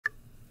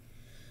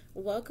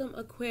Welcome,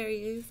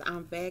 Aquarius.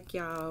 I'm back,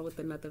 y'all, with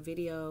another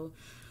video.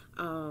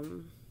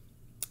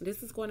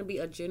 This is going to be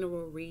a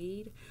general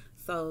read,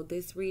 so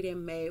this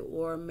reading may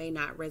or may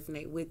not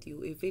resonate with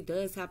you. If it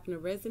does happen to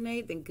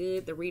resonate, then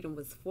good, the reading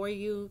was for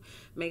you.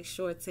 Make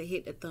sure to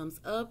hit the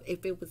thumbs up.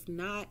 If it was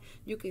not,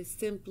 you can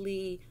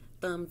simply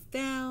thumbs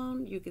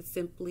down. You can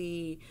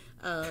simply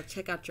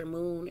check out your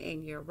moon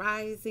and your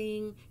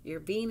rising,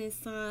 your Venus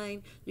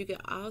sign. You can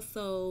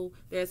also,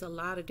 there's a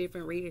lot of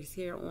different readers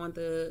here on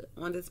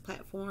this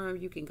platform.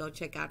 You can go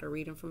check out a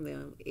reading from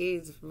them.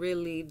 It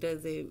really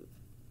doesn't,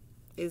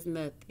 it's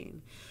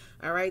nothing.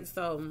 All right,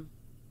 so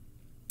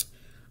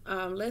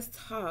let's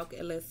talk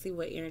and let's see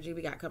what energy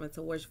we got coming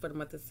towards for the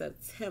month of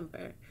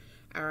September.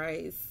 All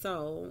right,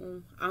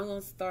 so I'm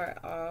gonna start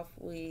off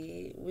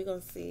with, we're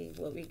gonna see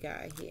what we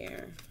got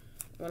here.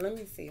 Well, let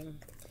me see.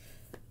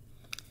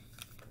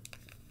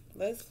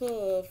 Let's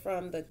pull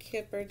from the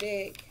Kipper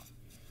deck.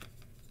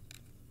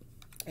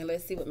 And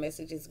let's see what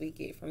messages we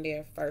get from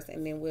there first.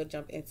 And then we'll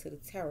jump into the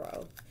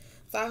tarot.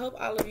 So I hope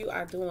all of you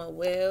are doing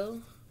well.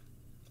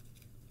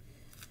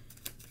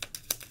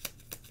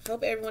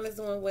 Hope everyone is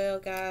doing well,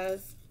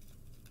 guys.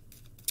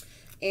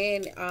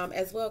 And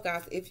as well,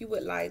 guys, if you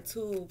would like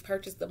to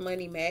purchase the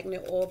Money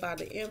Magnet Oil by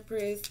the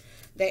Empress,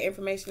 that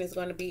information is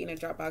going to be in the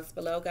drop box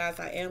below, guys.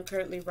 I am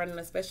currently running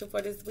a special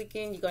for this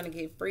weekend. You're going to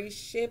get free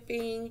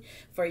shipping.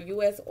 For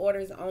U.S.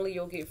 orders only,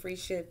 you'll get free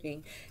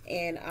shipping.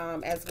 And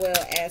as well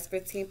as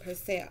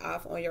 15%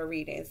 off on your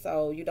reading.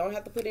 So you don't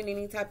have to put in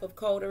any type of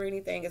code or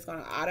anything. It's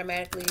going to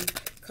automatically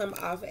come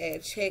off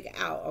at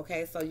checkout.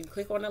 Okay, so you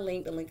click on the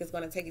link. The link is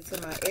going to take you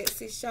to my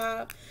Etsy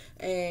shop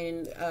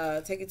and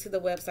take you to the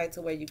website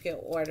to where you can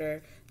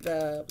order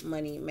the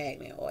Money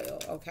Magnet Oil.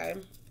 Okay.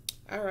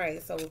 All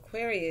right, so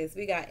Aquarius,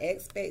 we got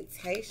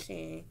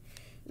expectation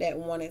that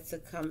wanted to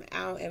come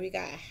out, and we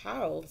got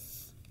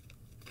house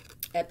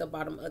at the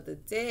bottom of the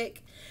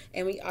deck,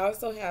 and we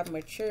also have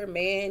mature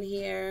man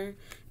here,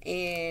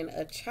 and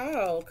a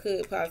child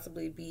could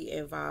possibly be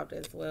involved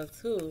as well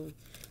too.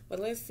 But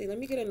let's see, let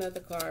me get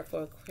another card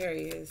for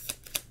Aquarius.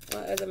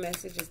 What other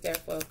message is there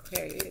for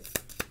Aquarius?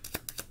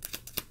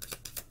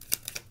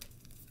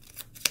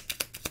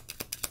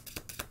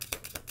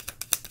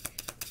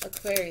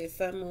 Aquarius,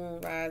 sun,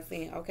 moon,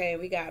 rising. Okay,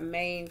 we got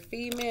main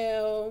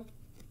female.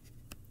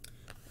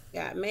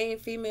 Got main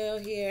female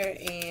here.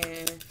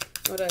 And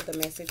what other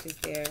message is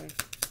there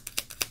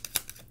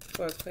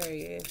for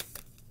Aquarius?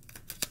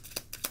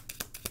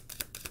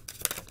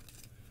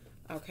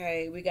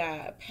 Okay, we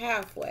got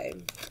pathway.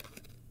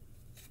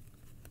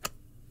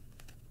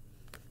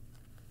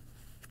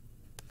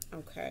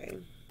 Okay.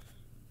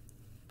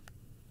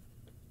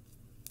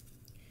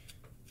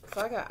 So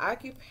I got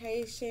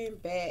occupation,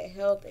 bad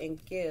health, and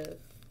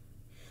gift.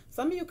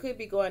 Some of you could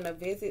be going to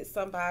visit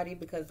somebody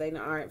because they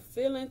aren't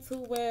feeling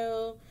too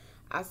well.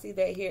 I see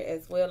that here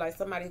as well. Like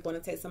somebody's going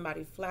to take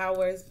somebody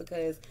flowers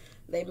because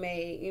they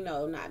may, you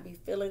know, not be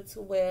feeling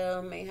too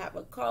well. May have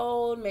a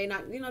cold. May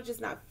not, you know,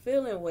 just not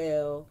feeling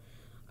well.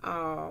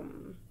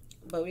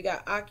 But we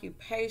got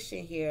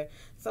occupation here.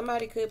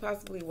 Somebody could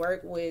possibly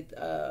work with,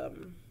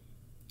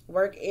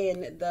 work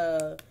in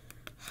the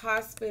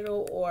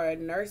hospital or a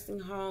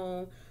nursing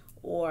home.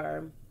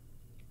 Or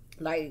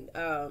like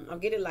I'm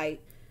getting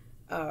like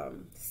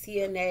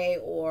CNA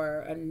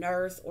or a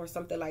nurse or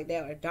something like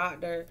that, or a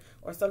doctor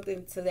or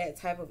something to that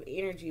type of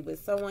energy. But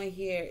someone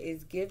here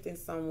is gifting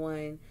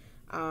someone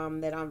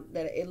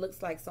that it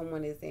looks like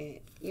someone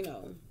isn't, you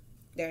know,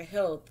 their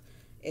health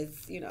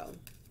is, you know,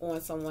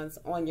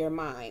 on your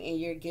mind, and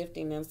you're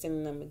gifting them,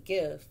 sending them a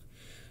gift.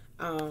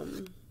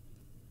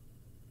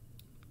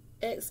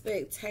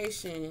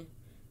 Expectation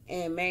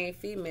and main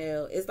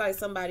female, it's like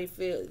somebody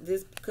feel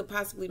this could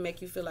possibly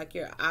make you feel like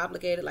you're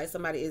obligated, like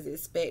somebody is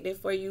expected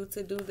for you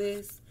to do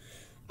this.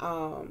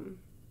 And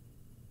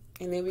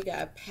then we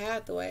got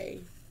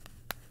pathway.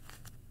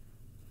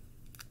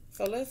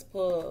 So let's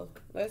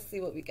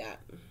see what we got.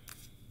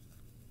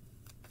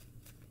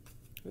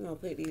 I'm gonna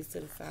put these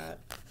to the side.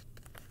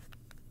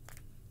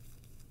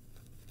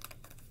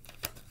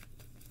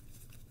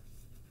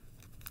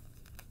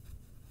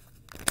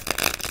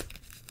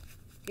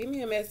 Give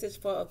me a message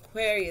for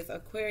Aquarius.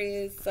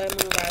 Aquarius, sun,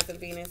 moon, rising,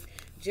 Venus.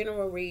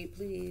 General read,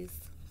 please.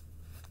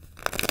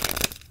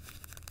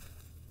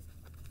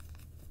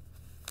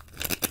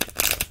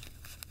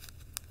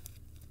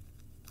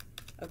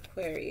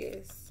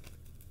 Aquarius.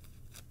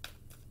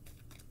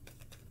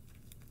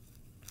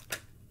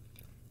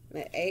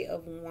 The 8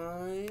 of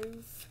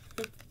Wands.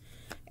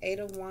 8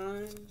 of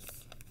Wands.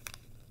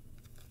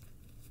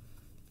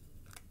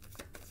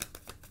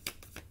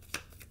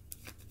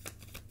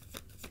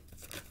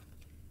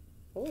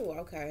 Oh,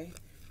 okay.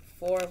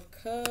 4 of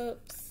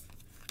Cups.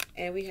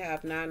 And we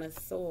have 9 of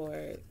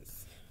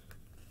Swords.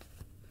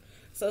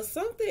 So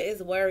something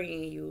is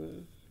worrying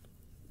you,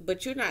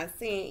 but you're not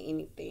seeing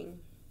anything.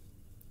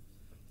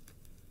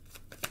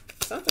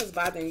 Something's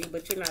bothering you,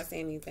 but you're not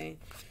seeing anything.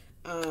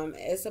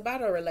 It's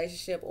about a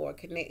relationship or a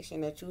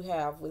connection that you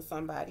have with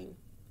somebody.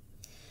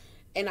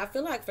 And I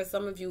feel like for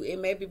some of you, it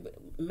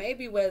may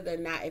be whether or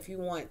not if you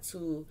want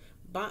to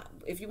bond,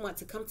 if you want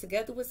to come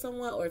together with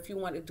someone, or if you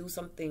want to do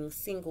something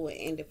single and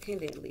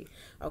independently.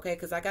 Okay,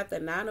 because I got the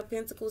 9 of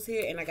Pentacles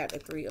here and I got the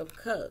 3 of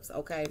Cups.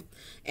 Okay,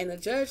 and the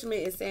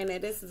Judgment is saying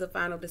that this is a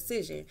final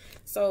decision.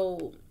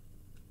 So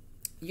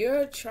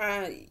you're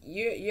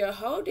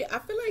holding, I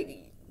feel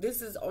like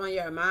this is on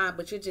your mind,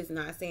 but you're just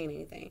not saying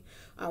anything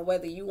on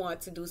whether you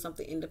want to do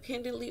something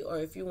independently or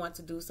if you want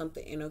to do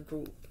something in a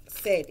group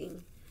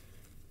setting.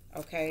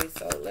 Okay,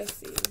 so let's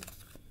see.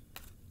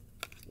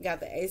 Got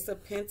the Ace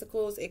of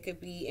Pentacles. It could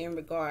be in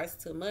regards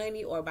to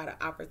money or about an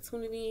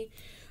opportunity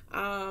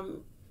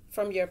from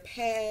your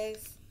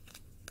past.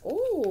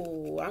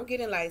 Ooh, I'm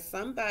getting like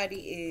somebody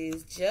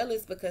is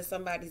jealous because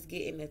somebody's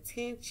getting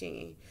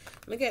attention.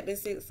 Look at the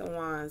 6 of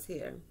Wands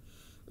here.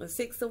 The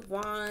 6 of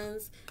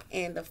Wands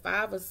and the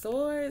 5 of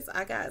Swords.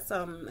 I got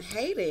some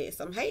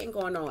hating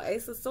going on.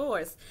 Ace of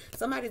Swords.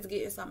 Somebody's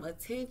getting some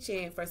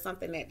attention for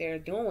something that they're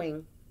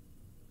doing,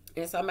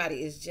 and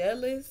somebody is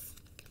jealous.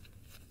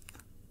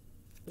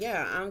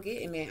 Yeah, I'm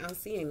getting that. I'm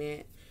seeing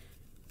that.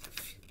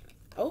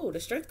 Oh, the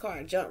Strength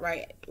card jumped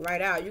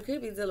right out. You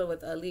could be dealing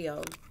with a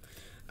Leo.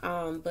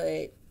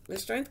 But the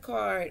Strength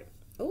card,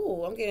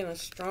 oh, I'm getting a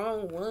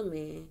strong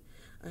woman.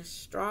 A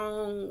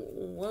strong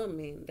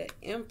woman. The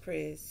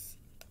Empress.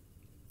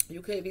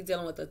 You could be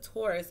dealing with a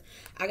Taurus.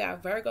 I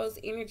got Virgo's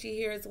energy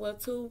here as well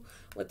too,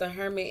 with the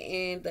Hermit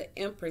and the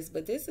Empress.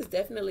 But this is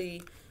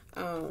definitely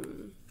a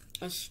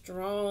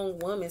strong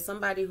woman.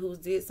 Somebody who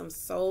did some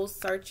soul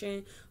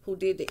searching, who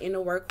did the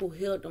inner work, who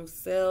healed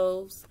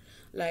themselves.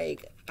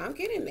 Like, I'm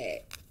getting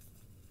that.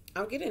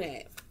 I'm getting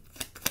that.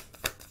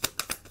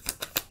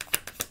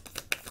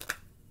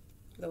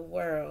 The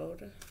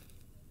World.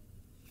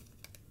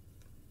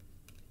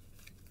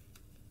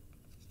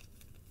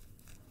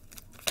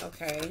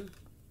 Okay.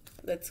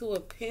 The 2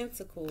 of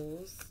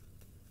Pentacles.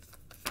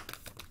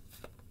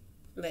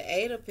 The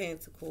 8 of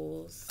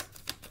Pentacles.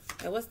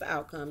 And what's the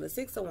outcome? The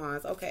 6 of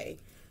Wands. Okay.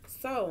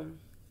 So,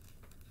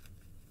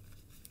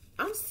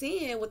 I'm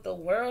seeing with the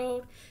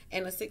World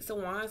and the 6 of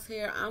Wands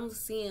here, I'm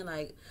seeing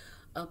like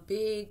a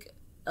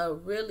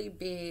really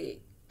big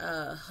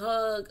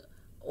hug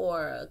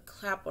or a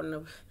clap on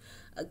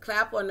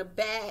the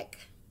back,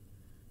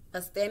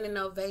 a standing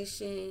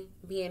ovation,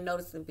 being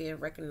noticed and being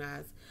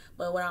recognized.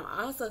 But what I'm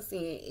also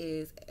seeing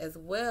is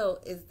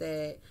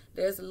that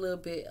there's a little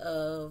bit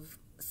of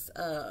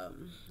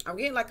I'm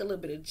getting like a little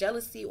bit of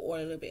jealousy or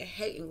a little bit of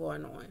hating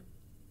going on.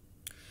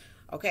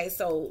 Okay,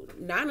 so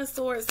 9 of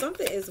Swords,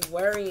 something is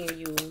worrying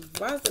you.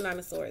 Why is the 9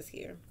 of Swords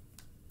here?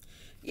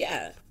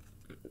 Yeah,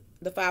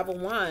 the 5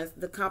 of Wands,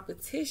 the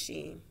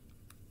competition.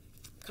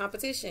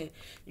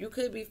 You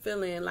could be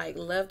feeling like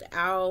left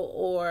out,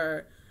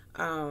 or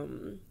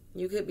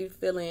you could be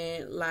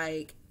feeling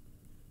like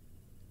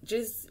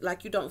just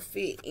like you don't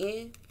fit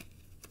in.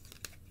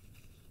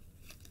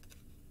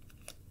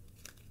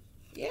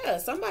 Yeah,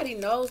 somebody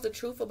knows the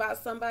truth about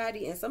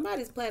somebody, and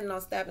somebody's planning on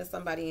stabbing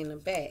somebody in the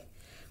back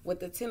with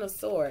the 10 of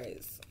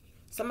Swords.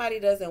 Somebody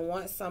doesn't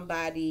want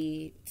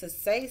somebody to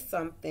say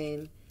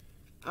something,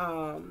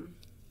 because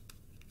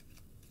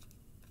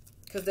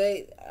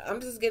I'm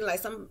just getting like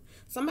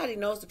somebody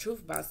knows the truth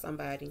about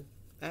somebody.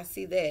 I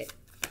see that.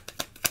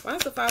 Why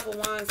is the 5 of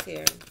Wands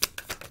here?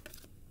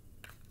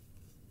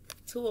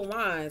 2 of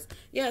Wands.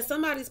 Yeah,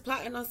 somebody's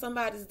plotting on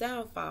somebody's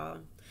downfall.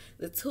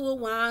 The 2 of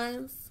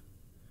Wands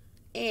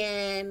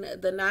and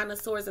the 9 of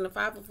Swords and the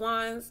 5 of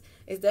Wands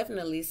is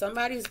definitely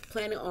somebody's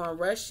planning on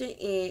rushing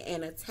in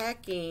and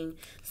attacking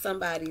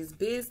somebody's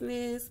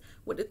business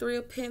with the 3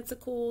 of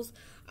Pentacles,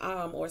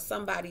 or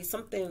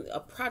a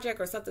project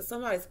or something.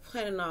 Somebody's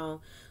planning on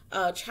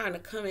trying to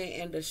come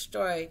in and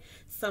destroy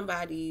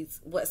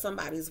what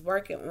somebody's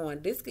working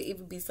on. This could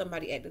even be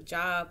somebody at the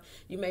job.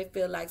 You may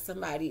feel like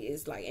somebody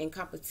is like in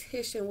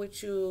competition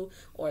with you,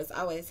 or is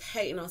always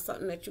hating on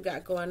something that you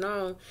got going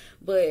on.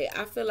 But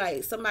I feel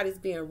like somebody's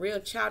being real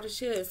childish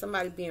here, and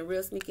somebody being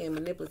real sneaky and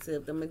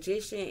manipulative. The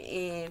Magician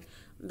and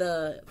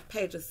the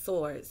Page of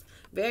Swords.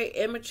 Very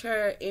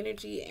immature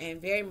energy,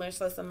 and very much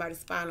so somebody's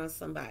spying on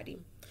somebody.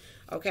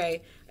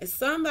 Okay, and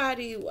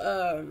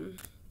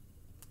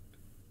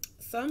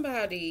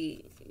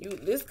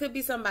this could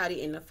be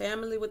somebody in the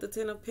family with the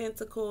 10 of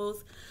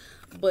Pentacles,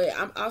 but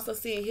I'm also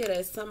seeing here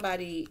that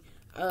somebody's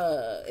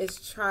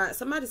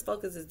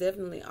focus is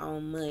definitely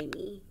on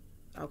money.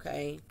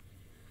 Okay,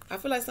 I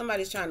feel like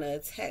somebody's trying to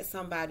attack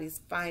somebody's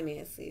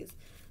finances.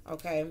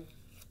 Okay,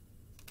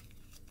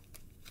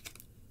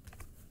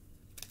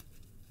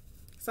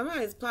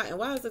 somebody's plotting.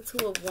 Why is the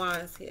 2 of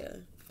Wands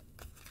here?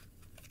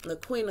 The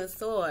Queen of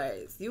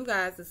Swords. You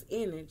guys is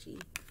energy.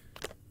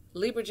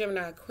 Libra,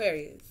 Gemini,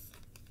 Aquarius.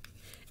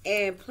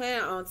 And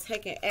plan on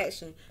taking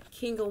action.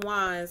 King of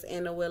Wands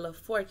and the Wheel of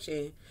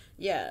Fortune.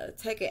 Yeah,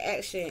 taking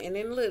action. And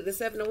then look, the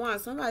 7 of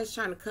Wands. Somebody's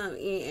trying to come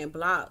in and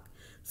block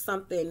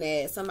something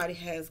that somebody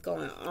has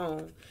going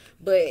on.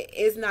 But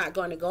it's not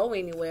going to go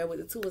anywhere with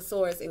the 2 of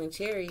Swords and the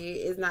Chariot.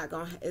 It's not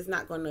going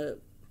to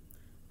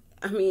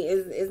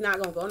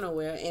go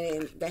nowhere.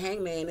 And the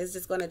Hangman is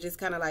just going to just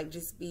kind of like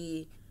just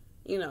be,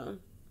 you know,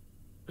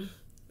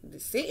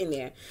 sitting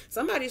there.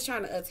 Somebody's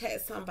trying to attack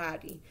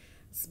somebody's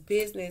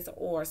business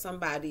or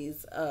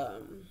somebody's,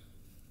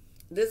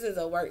 this is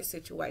a work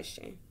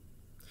situation.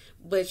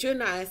 But you're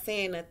not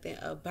saying nothing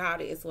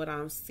about it is what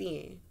I'm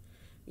seeing.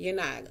 You're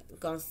not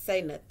going to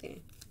say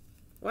nothing.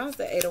 Why is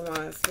the 8 of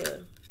Wands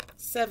here?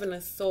 7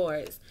 of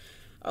Swords.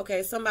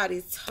 Okay,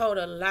 somebody told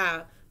a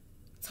lie.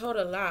 Told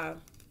a lie.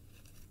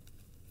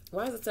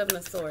 Why is the 7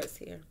 of Swords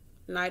here?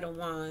 Knight of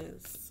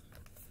Wands.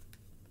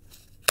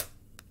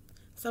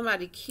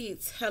 Somebody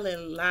keeps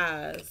telling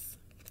lies.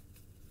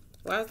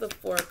 Why is the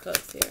 4 of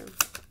Cups here?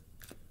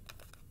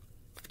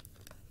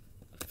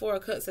 4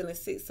 of Cups and the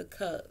 6 of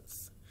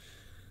Cups.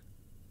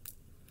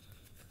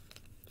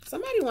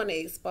 Somebody want to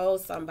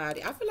expose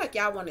somebody. I feel like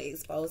y'all want to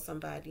expose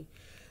somebody.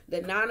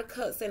 The 9 of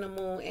Cups and the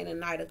Moon and the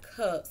Knight of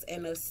Cups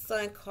and the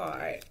Sun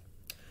card.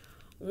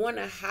 Want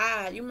to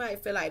hide. You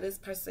might feel like this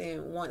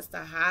person wants to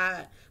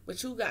hide,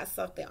 but you got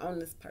something on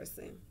this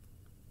person.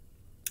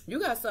 You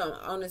got something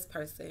on this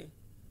person.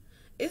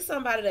 It's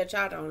somebody that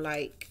y'all don't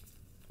like.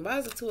 Why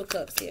is the 2 of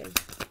Cups here?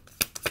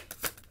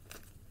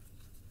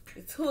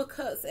 The 2 of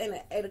Cups and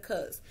the 8 of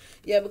Cups.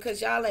 Yeah,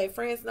 because y'all ain't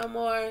friends no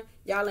more.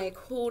 Y'all ain't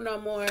cool no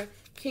more.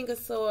 King of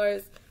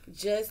Swords.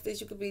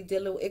 Justice. You could be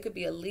dealing with. It could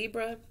be a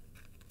Libra.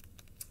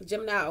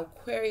 Gemini,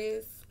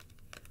 Aquarius.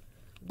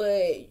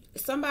 But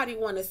somebody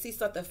want to see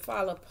something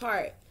fall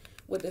apart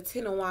with the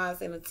 10 of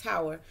Wands and the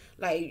Tower.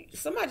 Like,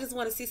 somebody just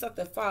want to see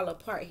something fall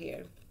apart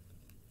here.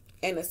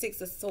 And the 6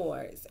 of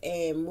Swords.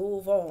 And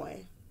move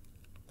on.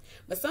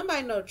 But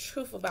somebody know the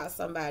truth about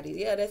somebody.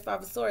 Yeah, that's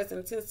 5 of Swords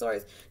and 10 of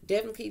Swords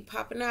definitely keep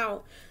popping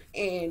out.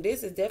 And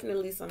this is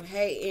definitely some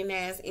hating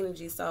ass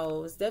energy.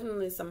 So it's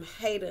definitely some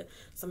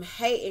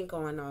hating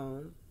going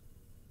on.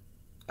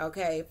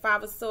 Okay,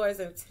 5 of Swords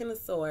and 10 of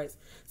Swords.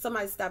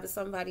 Somebody stopping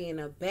somebody in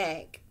the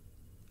back.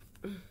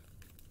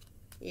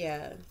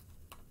 Yeah.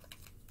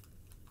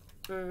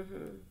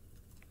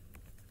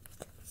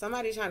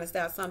 Somebody trying to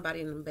stab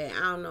somebody in the back.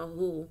 I don't know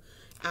who.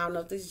 I don't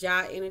know if this is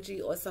y'all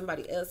energy or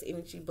somebody else's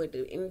energy, but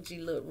the energy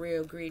look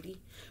real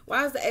greedy.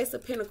 Why is the Ace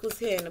of Pentacles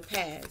here in the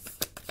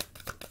past?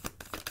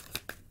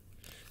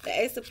 The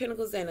Ace of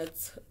Pentacles and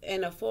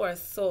the 4 of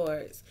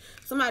Swords.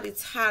 Somebody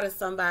tired of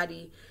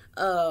somebody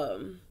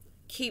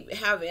keep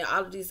having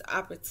all of these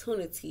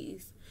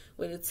opportunities.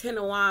 With the 10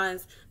 of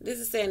Wands, this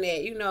is saying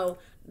that, you know,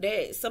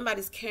 that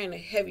somebody's carrying a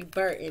heavy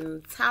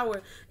burden. The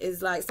Tower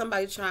is like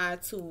somebody trying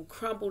to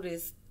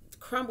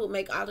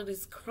make all of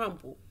this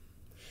crumble.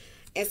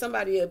 And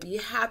somebody will be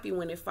happy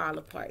when it fall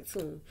apart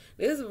too.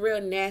 This is real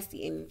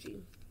nasty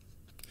energy.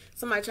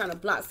 Somebody trying to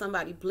block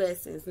somebody's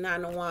blessings.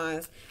 9 of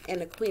Wands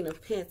and the Queen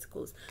of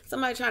Pentacles.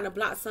 Somebody trying to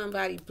block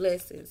somebody's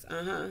blessings.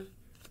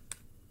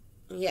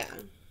 Yeah.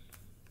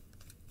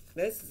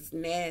 This is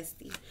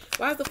nasty.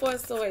 Why is the 4 of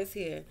Swords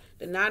here?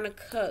 The 9 of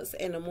Cups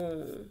and the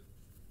Moon.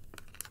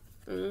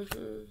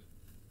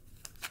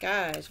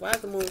 Gosh, why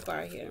is the Moon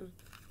card here?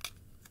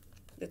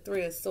 The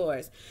 3 of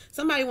Swords.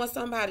 Somebody wants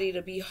somebody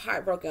to be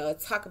heartbroken or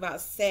talk about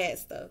sad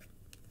stuff.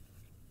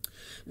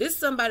 This is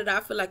somebody that I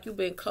feel like you've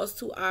been close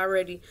to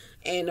already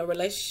and the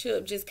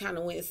relationship just kind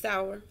of went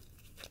sour.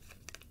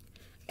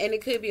 And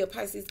it could be a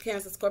Pisces,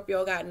 Cancer,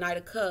 Scorpio, got Knight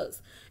of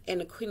Cups and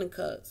the Queen of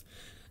Cups.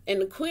 And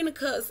the Queen of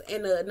Cups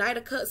and the Knight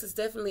of Cups is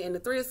definitely, and the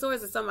 3 of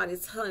Swords is somebody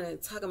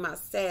talking about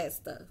sad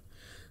stuff.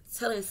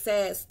 Telling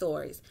sad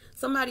stories.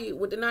 Somebody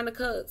with the 9 of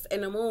Cups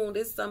and the Moon,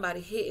 this is somebody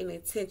hitting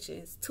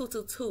intentions.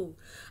 222.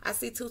 I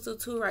see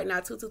 222 right now.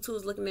 222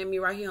 is looking at me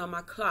right here on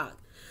my clock.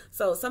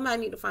 So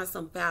somebody need to find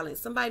some balance.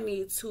 Somebody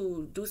need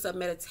to do some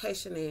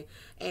meditation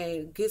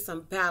and get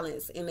some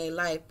balance in their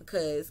life,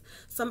 because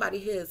somebody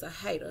here is a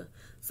hater.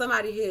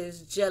 Somebody here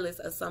is jealous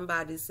of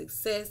somebody's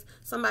success.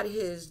 Somebody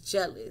here is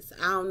jealous.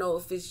 I don't know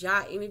if it's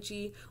y'all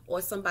energy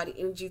or somebody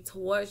energy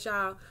towards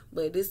y'all,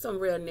 but this is some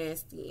real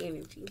nasty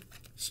energy.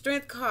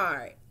 Strength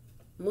card.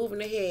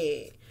 Moving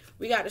ahead.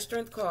 We got the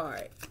Strength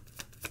card.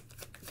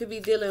 Could be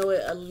dealing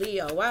with a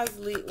Leo. Why is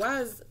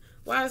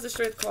the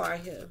Strength card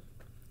here?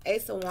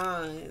 Ace of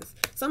Wands.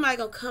 Somebody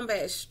gonna come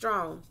back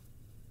strong.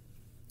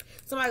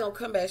 Somebody gonna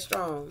come back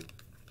strong.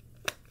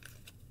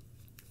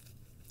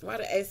 Why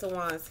the Ace of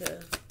Wands here?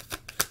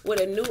 With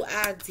a new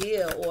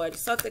idea or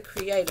something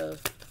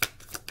creative.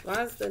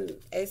 Why is the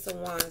Ace of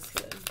Wands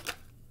here?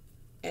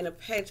 And a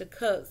Page of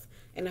Cups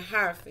and a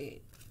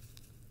Hierophant.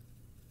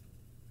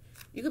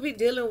 You could be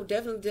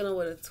definitely dealing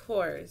with a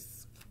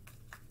Taurus.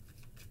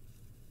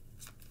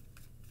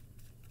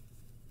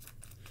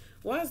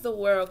 Why is the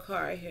World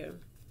card here?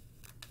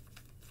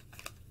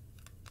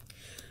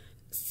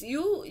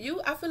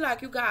 I feel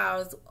like you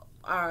guys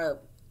are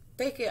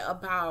thinking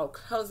about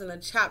closing a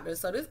chapter.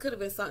 So this could have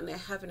been something that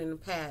happened in the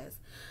past.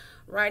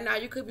 Right now,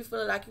 you could be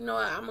feeling like, you know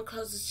what, I'm gonna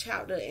close this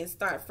chapter and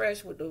start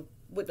fresh with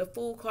the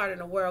Fool card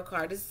and the World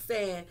card. This is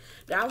saying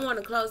that I want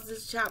to close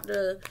this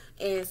chapter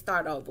and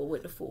start over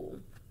with the Fool.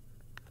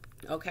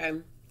 Okay,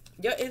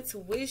 your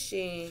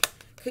intuition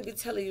could be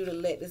telling you to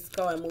let this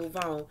go and move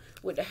on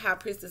with the High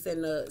Priestess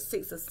and the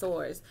 6 of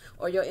Swords.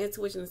 Or your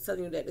intuition is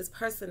telling you that this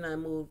person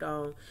done moved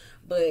on.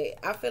 But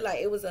I feel like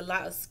it was a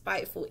lot of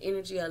spiteful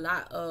energy, a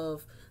lot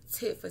of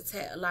tit for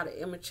tat, a lot of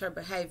immature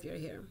behavior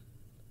here.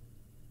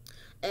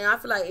 And I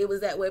feel like it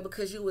was that way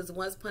because you was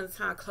once upon a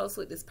time close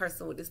with this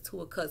person with this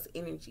Two of Cups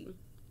energy.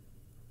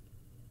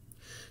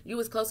 You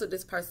was close with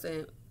this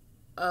person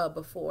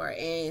before,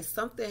 and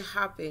something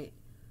happened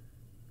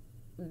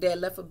that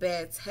left a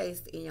bad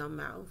taste in your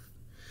mouth.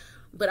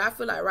 But I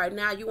feel like right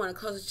now you want to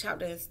close the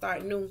chapter and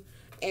start new.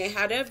 And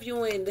how they're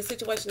viewing the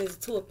situation is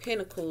Two of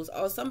Pentacles.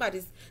 Or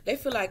they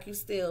feel like you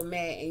still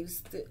mad, and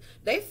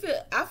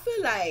I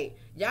feel like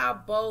y'all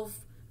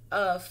both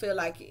feel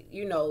like,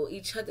 you know,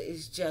 each other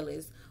is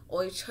jealous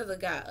or each other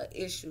got an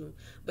issue,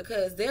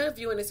 because they're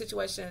viewing the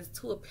situation as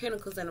Two of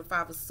Pentacles and the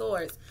Five of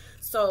Swords.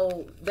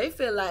 So they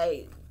feel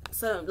like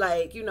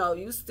you know,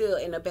 you still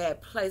in a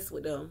bad place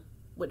with them.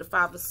 With the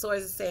Five of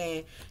Swords is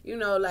saying, you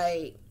know,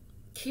 like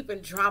keeping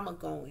drama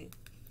going.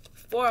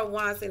 Four of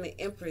Wands and the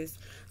Empress.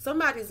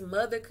 Somebody's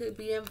mother could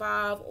be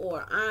involved,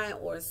 or aunt,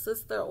 or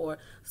sister, or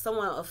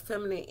someone of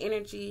feminine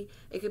energy.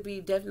 It could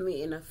be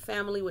definitely in a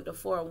family with the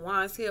Four of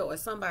Wands here, or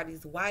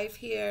somebody's wife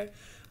here.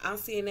 I'm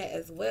seeing that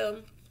as well.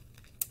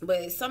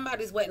 But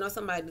somebody's waiting on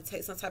somebody to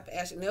take some type of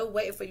action. They're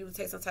waiting for you to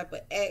take some type of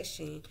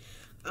action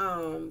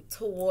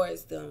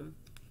towards them.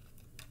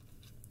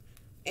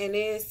 And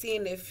then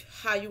seeing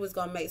how you was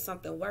going to make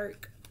something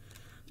work.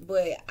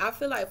 But I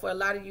feel like for a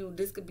lot of you,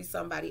 this could be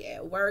somebody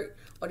at work,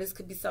 or this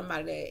could be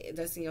somebody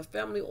that's in your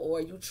family, or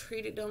you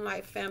treated them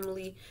like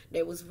family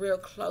that was real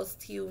close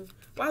to you.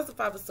 Why is the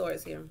Five of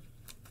Swords here?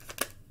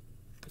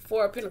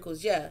 Four of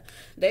Pentacles, yeah.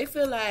 They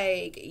feel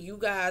like you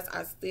guys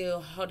are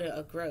still holding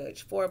a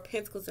grudge. Four of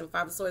Pentacles and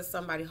Five of Swords,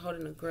 somebody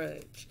holding a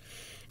grudge.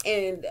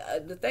 And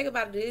the thing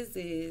about it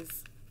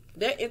is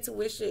their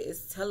intuition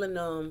is telling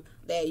them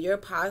that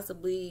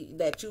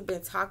that you've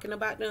been talking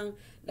about them,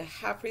 the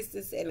High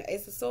Priestess and the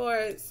Ace of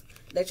Swords,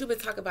 that you've been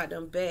talking about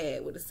them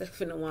bad with the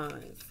Seven of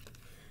Wands.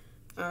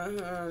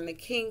 The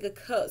King of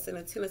Cups and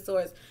the Ten of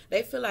Swords,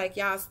 they feel like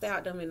y'all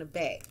stabbed them in the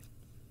back.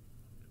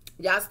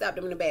 Y'all stabbed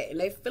them in the back, and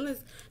they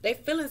feelings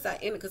are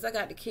in it, because I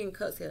got the King of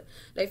Cups here.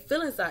 They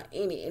feelings are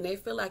in it, and they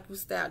feel like you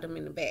stabbed them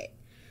in the back.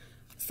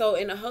 So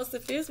in the Host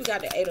of Fierce, we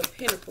got the Eight of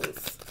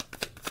Pentacles.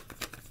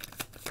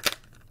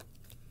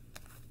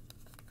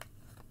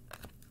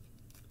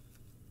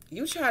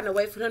 You trying to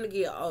wait for them to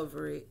get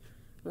over it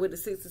with the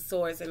Six of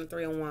Swords and the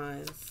Three of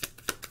Wands.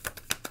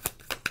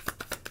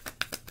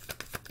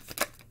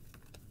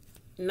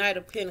 Knight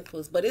of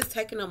Pentacles, but it's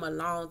taking them a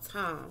long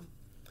time.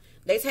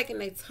 They taking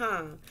their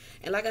time.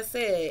 And like I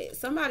said,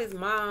 somebody's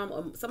mom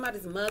or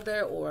somebody's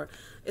mother, or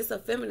it's a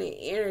feminine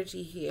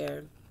energy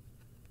here.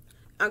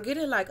 I'm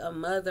getting like a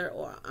mother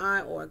or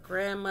aunt or a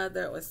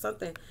grandmother or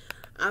something.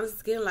 I'm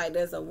just getting like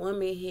there's a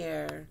woman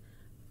here.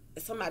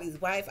 It's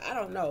somebody's wife. I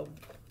don't know.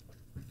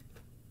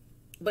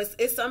 But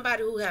it's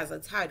somebody who has a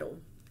title.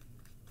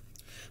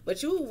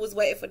 But you was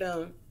waiting for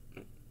them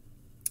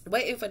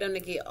to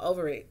get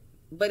over it.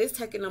 But it's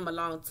taking them a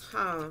long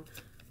time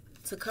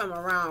to come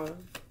around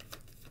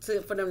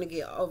for them to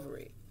get over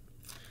it.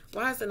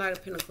 Why is the Knight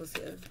of Pentacles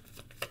here?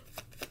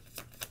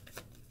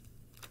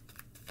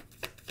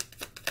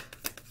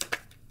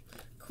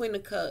 Queen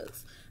of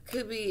Cups.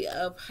 Could be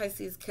a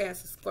Pisces,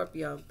 Cancer,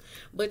 Scorpio.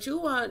 But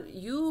I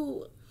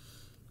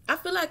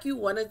feel like you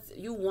want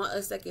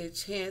a second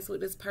chance with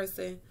this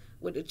person,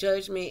 with the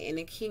Judgment and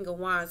the King of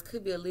Wands.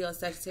 Could be a Leo,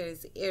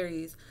 Sagittarius,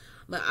 Aries.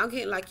 But I'm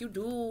getting like you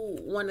do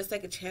want a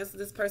second chance with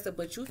this person,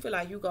 but you feel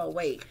like you gonna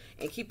wait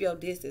and keep your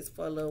distance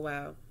for a little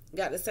while.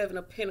 Got the Seven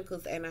of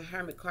Pentacles and a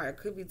Hermit card.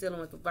 Could be dealing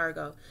with a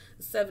Virgo.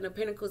 The Seven of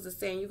Pentacles is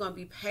saying you're going to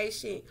be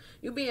patient.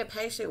 You being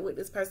patient with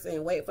this person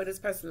and wait for this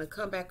person to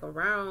come back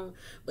around.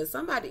 But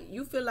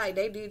you feel like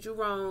they did you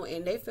wrong,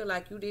 and they feel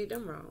like you did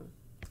them wrong.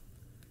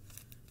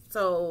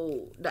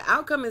 So the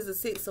outcome is the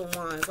Six of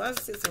Wands. Why is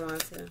the Six of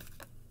Wands here?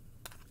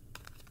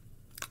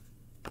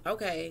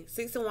 Okay,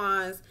 Six of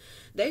Wands.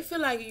 They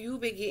feel like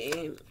you've been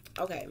getting...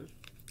 Okay.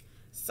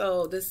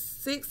 So the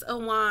Six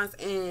of Wands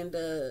and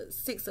the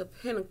Six of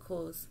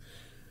Pentacles,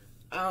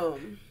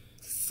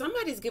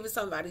 somebody's giving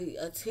somebody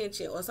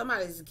attention, or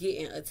somebody's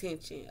getting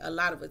attention, a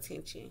lot of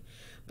attention.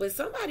 But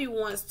somebody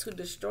wants to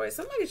destroy,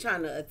 somebody's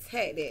trying to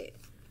attack that.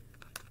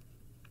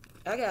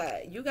 I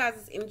got you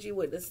guys' energy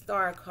with the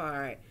Star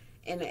card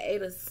and the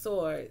Eight of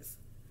Swords.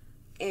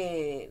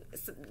 And,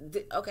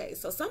 okay,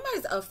 so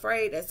somebody's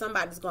afraid that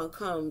somebody's going to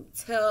come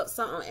tell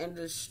something and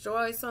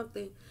destroy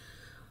something.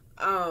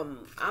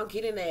 I'm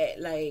getting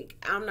that, like,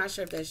 I'm not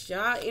sure if that's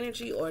y'all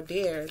energy or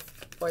theirs,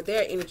 or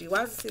their energy.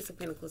 Why is the Six of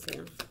Pentacles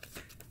here?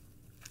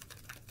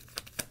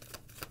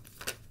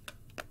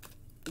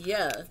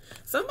 Yeah,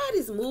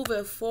 somebody's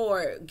moving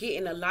forward,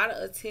 getting a lot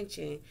of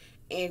attention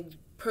and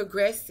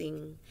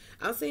progressing.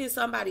 I'm seeing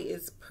somebody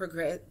is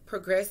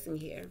progressing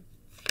here.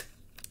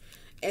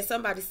 And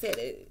somebody said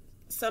it.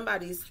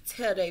 Somebody's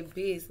tell their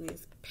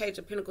business. Page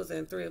of Pentacles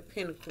and Three of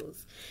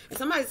Pentacles. And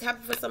somebody's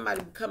happy for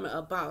somebody becoming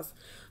a boss.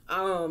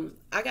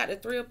 I got the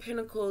Three of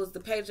Pentacles, the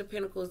Page of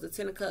Pentacles, the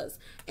Ten of Cups,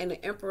 and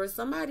the Emperor.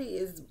 Somebody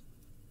is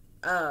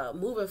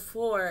moving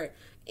forward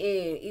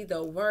in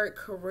either work,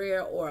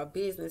 career, or a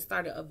business,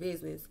 started a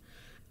business.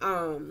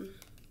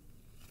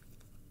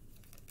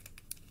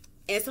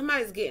 And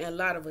somebody's getting a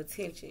lot of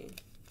attention.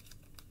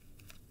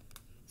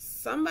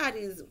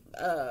 Somebody's,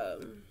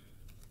 I'm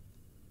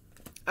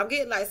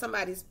getting like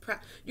somebody's proud.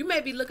 You may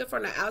be looking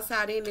from the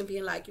outside in and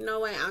being like, you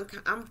know what,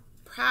 I'm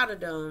proud of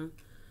them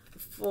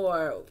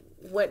for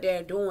what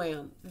they're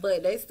doing,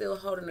 but they still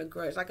holding a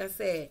grudge. Like I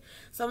said,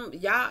 some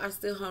y'all are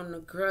still holding a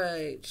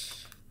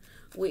grudge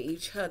with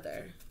each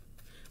other.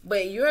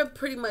 But you're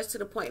pretty much to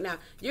the point now.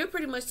 You're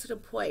pretty much to the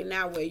point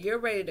now where you're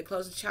ready to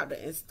close the chapter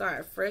and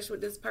start fresh with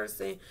this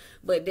person,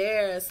 but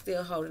they're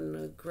still holding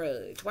a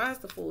grudge. Why is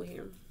the Fool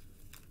here?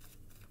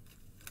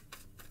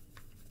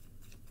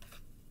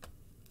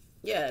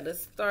 Yeah, the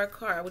Star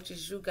card, which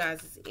is you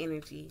guys'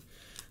 energy.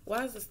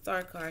 Why is the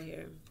Star card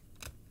here?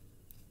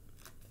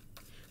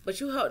 But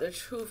you hope the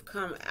truth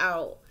come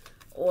out,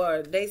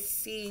 or they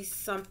see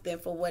something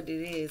for what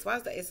it is. Why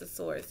is the Ace of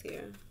Swords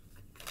here?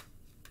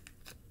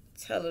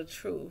 Tell the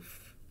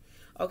truth.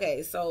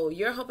 Okay, so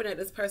you're hoping that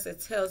this person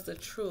tells the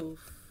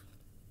truth,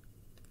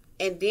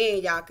 and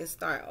then y'all can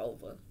start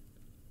over.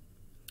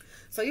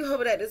 So you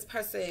hoping that this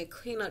person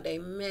clean up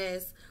their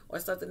mess, or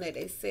something that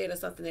they said, or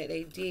something that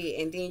they did,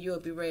 and then you'll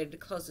be ready to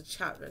close the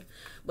chapter.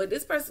 But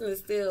this person is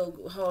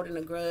still holding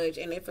a grudge,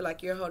 and they feel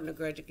like you're holding a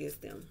grudge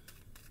against them.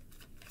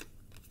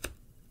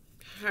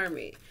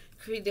 Hermit.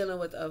 You're dealing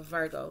with a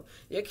Virgo.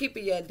 You're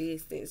keeping your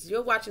distance.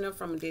 You're watching them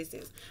from a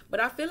distance. But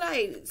I feel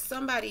like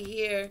somebody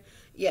here,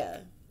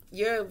 yeah,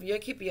 you're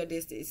keeping your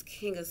distance.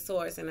 King of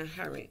Swords and a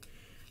Hermit.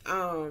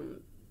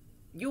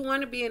 You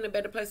want to be in a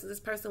better place with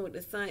this person with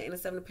the Sun and the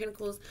Seven of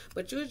Pentacles,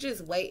 but you're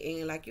just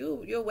waiting. Like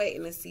you're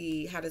waiting to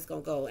see how this gonna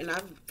go. And I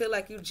feel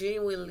like you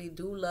genuinely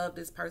do love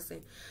this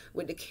person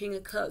with the King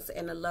of Cups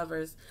and the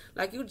Lovers.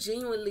 Like you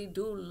genuinely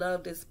do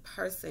love this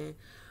person.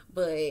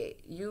 But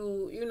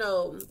you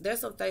know, there's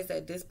some things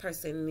that this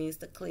person needs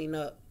to clean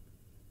up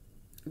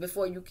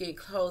before you can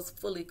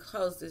fully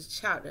close this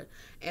chapter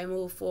and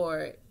move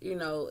forward, you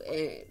know,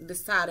 and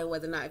deciding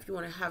whether or not if you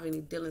want to have any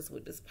dealings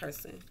with this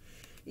person.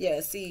 Yeah,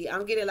 see,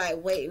 I'm getting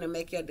like waiting to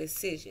make your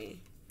decision.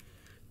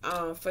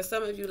 For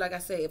some of you, like I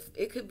said,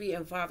 it could be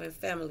involving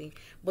family,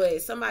 but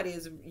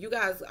you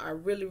guys are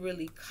really,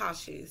 really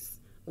cautious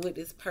with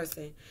this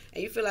person,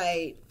 and you feel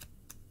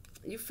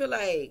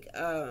like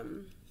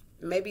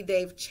maybe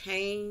they've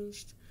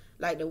changed,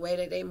 like the way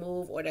that they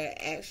move or their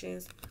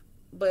actions,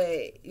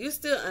 but you're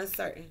still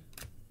uncertain.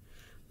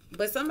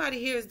 But somebody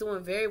here is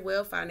doing very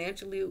well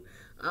financially.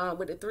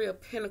 With the Three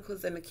of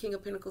Pentacles and the King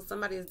of Pentacles,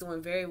 somebody is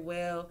doing very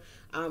well.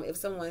 If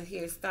someone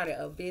here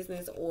started a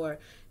business or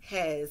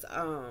has,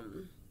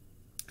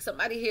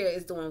 somebody here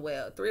is doing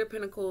well. Three of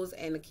Pentacles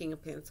and the King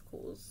of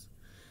Pentacles.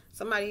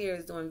 Somebody here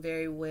is doing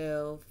very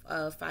well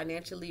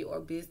financially or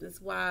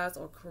business-wise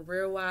or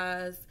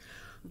career-wise.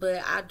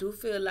 But I do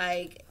feel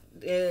like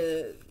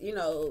a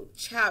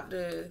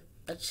chapter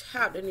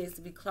needs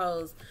to be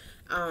closed.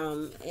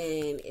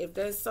 And if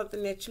there's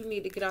something that you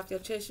need to get off your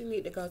chest, you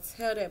need to go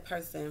tell that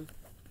person.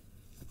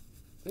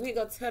 You need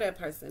to go tell that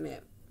person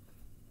that.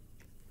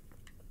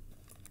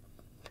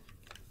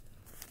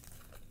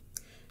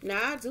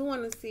 Now, I do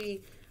want to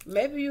see,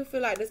 maybe you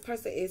feel like this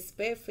person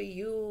expects for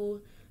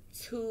you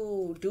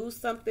to do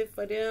something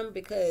for them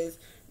because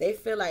they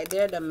feel like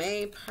they're the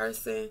main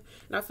person,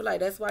 and I feel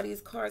like that's why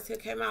these cards here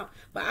came out.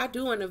 But I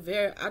do want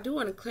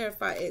to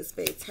clarify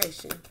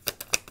expectation.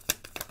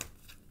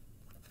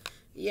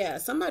 Yeah,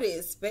 somebody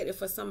expected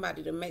for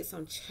somebody to make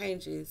some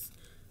changes.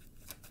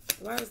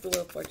 Why is the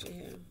Wheel of Fortune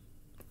here?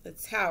 The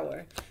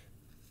Tower.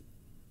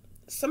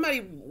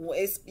 Somebody,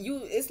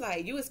 it's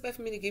like you expect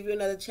for me to give you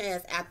another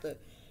chance after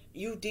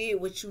you did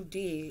what you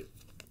did.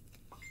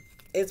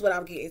 Is what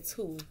I'm getting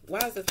to. Why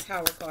is the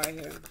Tower card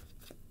here?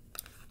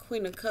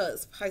 Queen of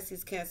Cups,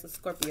 Pisces, Cancer,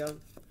 Scorpio,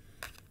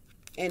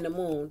 and the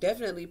Moon.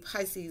 Definitely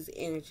Pisces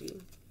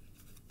energy.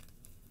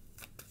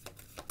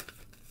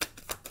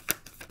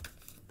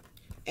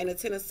 And the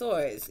Ten of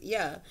Swords.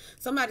 Yeah.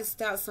 Somebody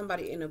stabbed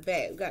somebody in the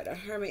back. We got the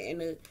Hermit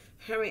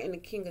and the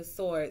King of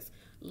Swords.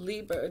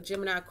 Libra,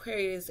 Gemini,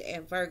 Aquarius,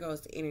 and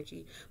Virgo's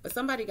energy. But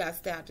somebody got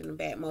stabbed in the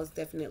back, most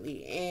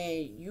definitely.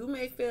 And you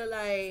may feel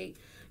like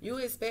you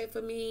expect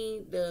for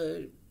me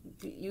to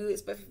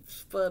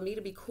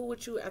be cool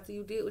with you after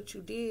you did what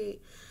you did.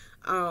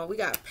 We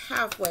got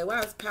Pathway. Why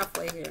is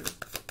Pathway here?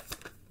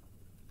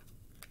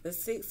 The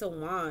Six of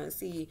Wands.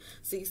 See,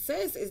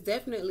 success is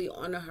definitely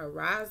on the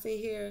horizon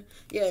here.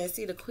 Yeah, and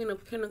see the Queen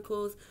of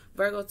Pentacles,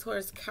 Virgo,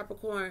 Taurus,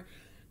 Capricorn.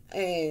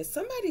 And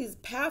somebody's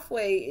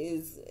pathway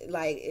is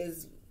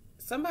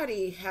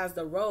somebody has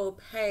the road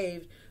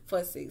paved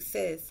for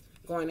success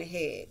going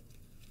ahead.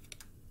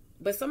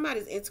 But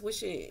somebody's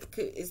intuition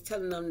is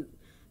telling them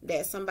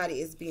that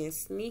somebody is being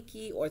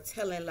sneaky or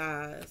telling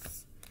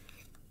lies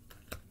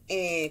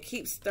and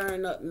keep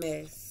stirring up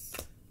mess.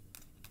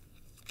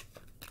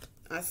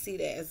 I see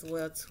that as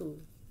well too.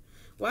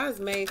 Why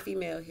is main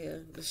female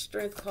here? The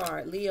Strength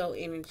card, Leo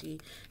energy,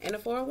 and the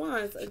Four of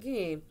Wands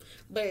again.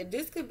 But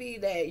this could be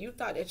that you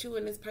thought that you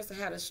and this person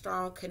had a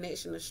strong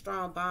connection, a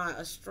strong bond,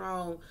 a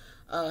strong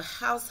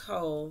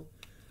household.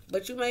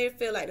 But you may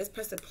feel like this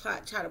person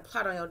tried to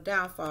plot on your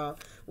downfall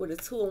with the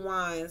Two of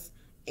Wands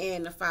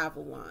and the Five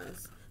of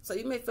Wands. So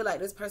you may feel like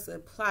this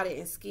person plotted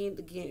and schemed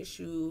against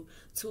you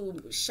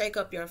to shake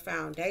up your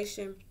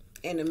foundation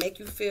and to make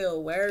you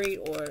feel worried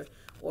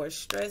or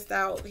stressed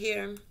out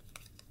here.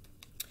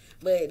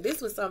 But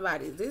this was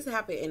somebody, this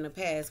happened in the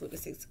past with the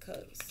Six of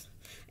Cups.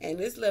 And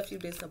this left you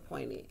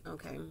disappointed,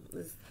 okay?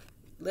 This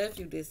left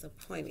you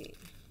disappointed.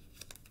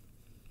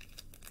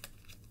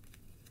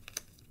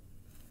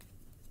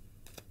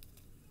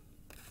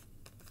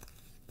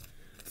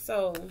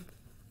 So,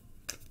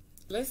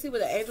 let's see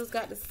what the angels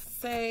got to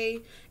say.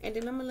 And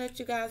then I'm going to let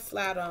you guys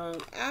slide on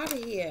out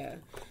of here.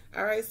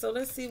 All right, so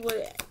let's see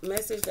what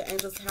message the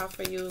angels have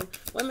for you.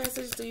 What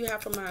message do you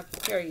have for my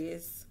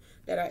Aquarius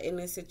that are in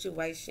this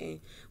situation?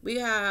 We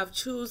have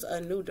choose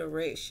a new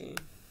direction.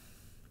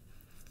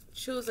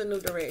 Choose a new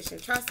direction.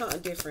 Try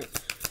something different.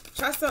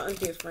 Try something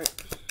different.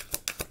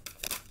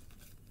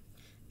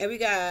 And we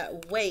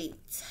got wait.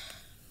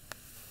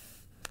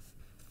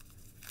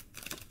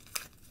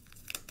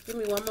 Give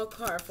me one more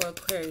card for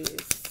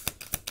Aquarius.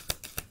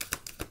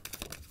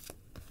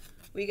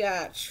 We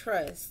got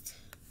trust.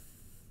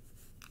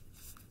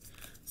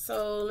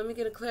 So let me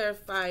get a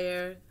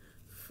clarifier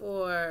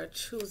for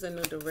choose a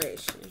new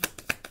direction.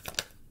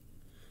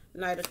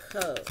 Knight of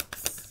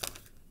Cups.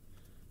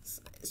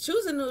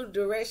 Choose a new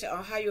direction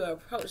on how you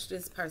approach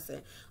this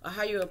person or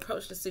how you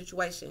approach the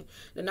situation.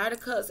 The Knight of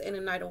Cups and the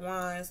Knight of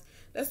Wands.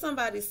 That's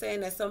somebody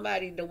saying that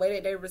somebody, the way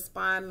that they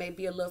respond may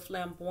be a little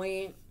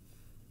flamboyant.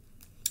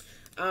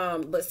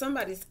 But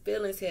somebody's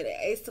feelings here.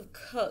 The Ace of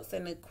Cups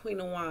and the Queen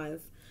of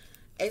Wands.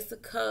 Ace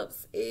of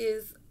Cups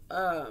is,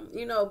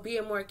 you know,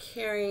 being more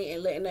caring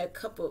and letting that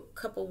cup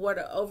of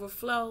water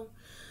overflow.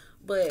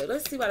 But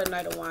let's see why the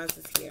Knight of Wands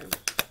is here.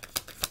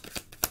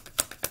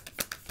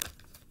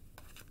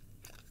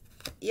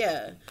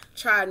 Yeah,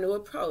 try a new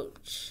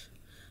approach.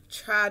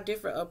 Try a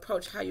different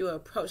approach, how you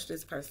approach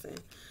this person.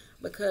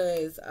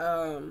 Because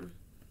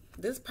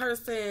this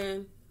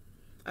person,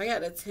 I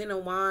got the Ten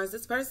of Wands.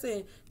 This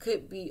person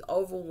could be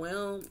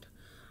overwhelmed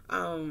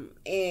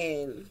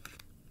and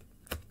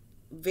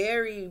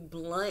very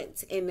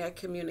blunt in their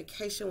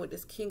communication with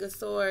this King of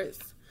Swords.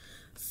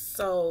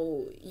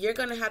 So you're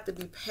going to have to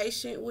be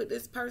patient with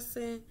this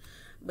person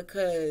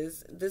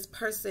because this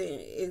person,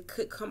 it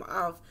could come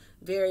off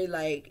very,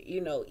 like, you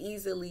know,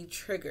 easily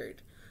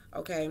triggered.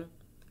 Okay.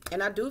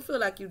 And I do feel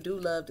like you do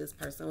love this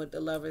person with the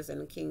Lovers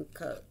and the King of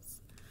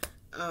Cups.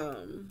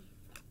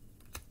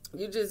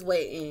 You're just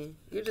waiting.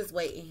 You're just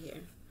waiting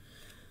here.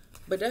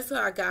 But that's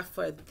what I got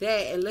for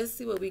that. And let's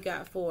see what we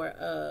got for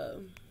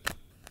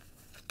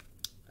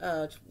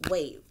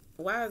wait.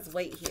 Why is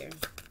wait here?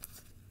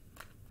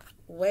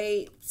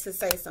 Wait to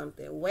say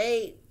something.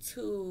 Wait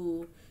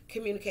to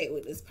communicate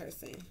with this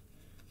person.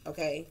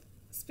 Okay.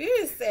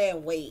 Spirit is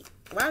saying wait.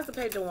 Why is the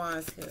Page of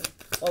Wands here?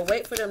 Or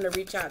wait for them to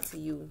reach out to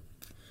you.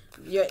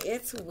 Your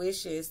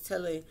intuition is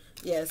telling,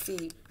 yeah,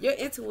 see, your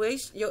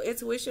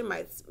intuition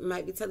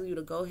might be telling you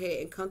to go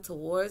ahead and come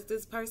towards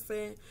this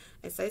person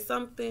and say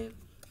something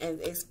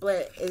and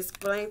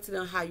explain to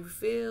them how you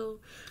feel.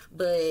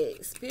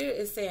 But Spirit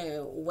is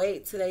saying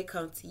wait till they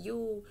come to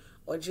you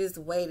or just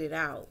wait it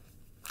out.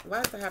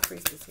 Why is the High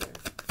Priestess here?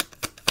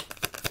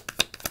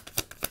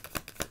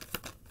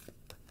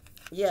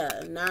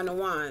 Yeah, Nine of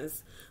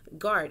Wands.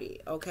 Guard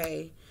it,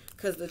 okay?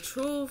 Because the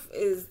truth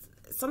is,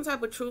 some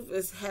type of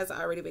truth has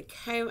already been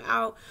came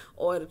out,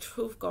 or the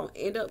truth gonna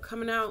end up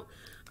coming out.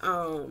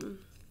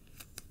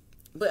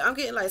 But I'm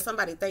getting like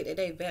somebody think that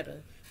they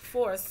better.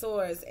 Four of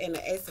Swords and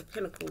the Ace of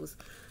Pentacles.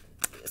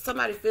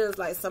 Somebody feels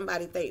like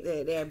somebody think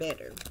that they're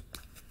better.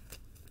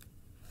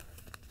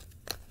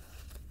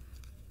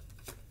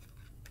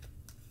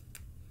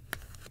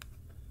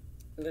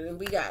 And then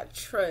we got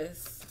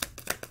trust.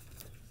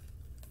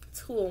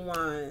 Two of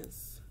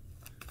Wands.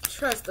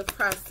 Trust the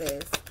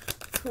process.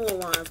 Two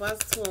of Wands. Why is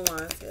Two of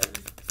Wands here?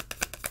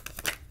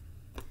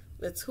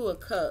 The Two of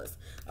Cups.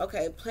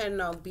 Okay,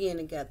 planning on being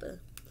together.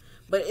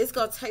 But it's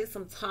going to take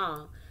some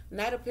time.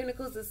 Knight of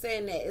Pentacles is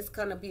saying that it's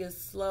going to be a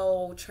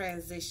slow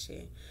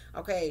transition.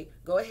 Okay,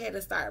 go ahead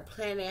and start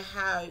planning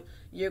how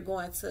you're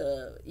going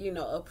to, you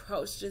know,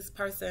 approach this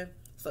person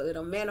so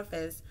it'll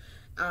manifest.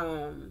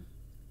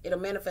 It'll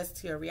manifest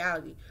to your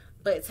reality.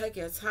 But take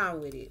your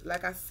time with it.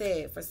 Like I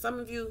said, for some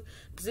of you,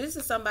 this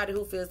is somebody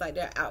who feels like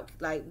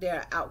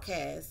they're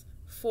outcast.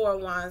 Four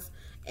of Wands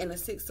and the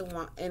Six of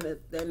Wands and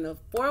the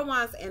Four of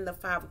Wands and the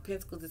Five of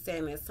Pentacles is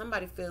saying that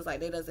somebody feels like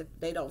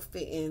they don't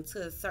fit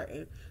into a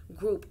certain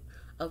group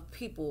of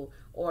people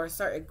or a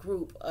certain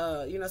group.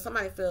 You know,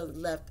 somebody feels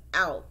left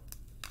out,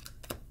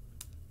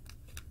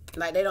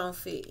 like they don't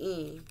fit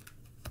in.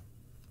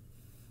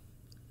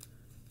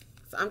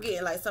 So I'm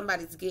getting like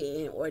somebody's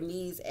getting or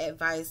needs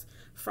advice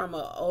from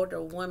an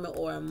older woman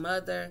or a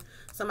mother.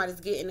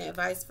 Somebody's getting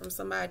advice from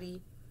somebody.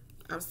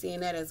 I'm seeing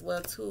that as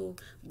well too.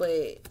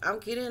 But I'm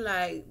getting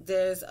like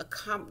there's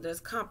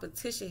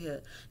competition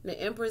here. The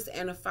Empress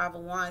and the Five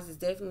of Wands is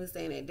definitely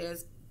saying that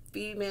there's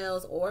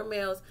females or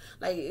males,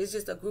 like it's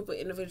just a group of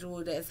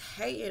individuals that's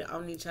hating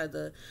on each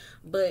other.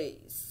 But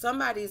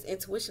somebody's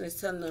intuition is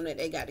telling them that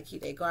they got to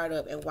keep their guard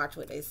up and watch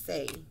what they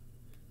say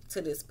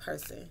to this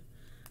person.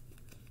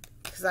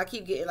 Because I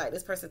keep getting like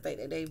this person think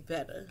that they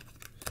better.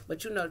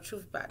 But you know the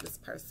truth about this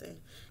person.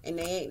 And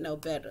they ain't no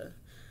better.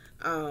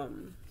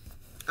 I'm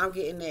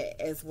getting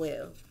that as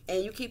well.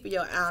 And you keeping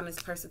your eye on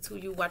this person too.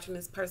 You watching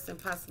this person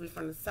possibly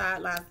from the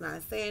sidelines,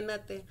 not saying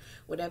nothing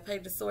with that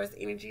Page of Swords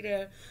energy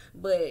there.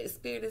 But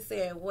Spirit is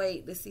saying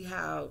wait to see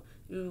how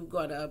you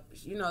gonna,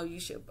 you know, you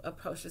should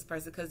approach this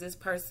person, because this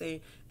person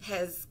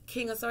has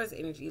King of Swords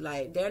energy.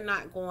 Like, they're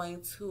not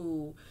going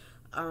to,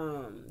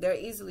 they're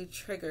easily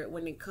triggered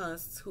when it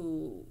comes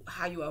to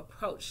how you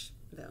approach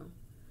them.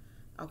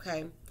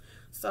 Okay,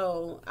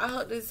 so I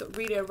hope this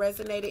reading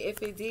resonated.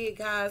 If it did,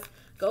 guys,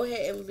 go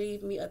ahead and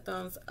leave me a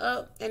thumbs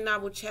up, and I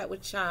will chat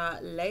with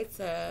y'all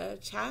later.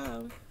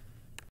 Ciao.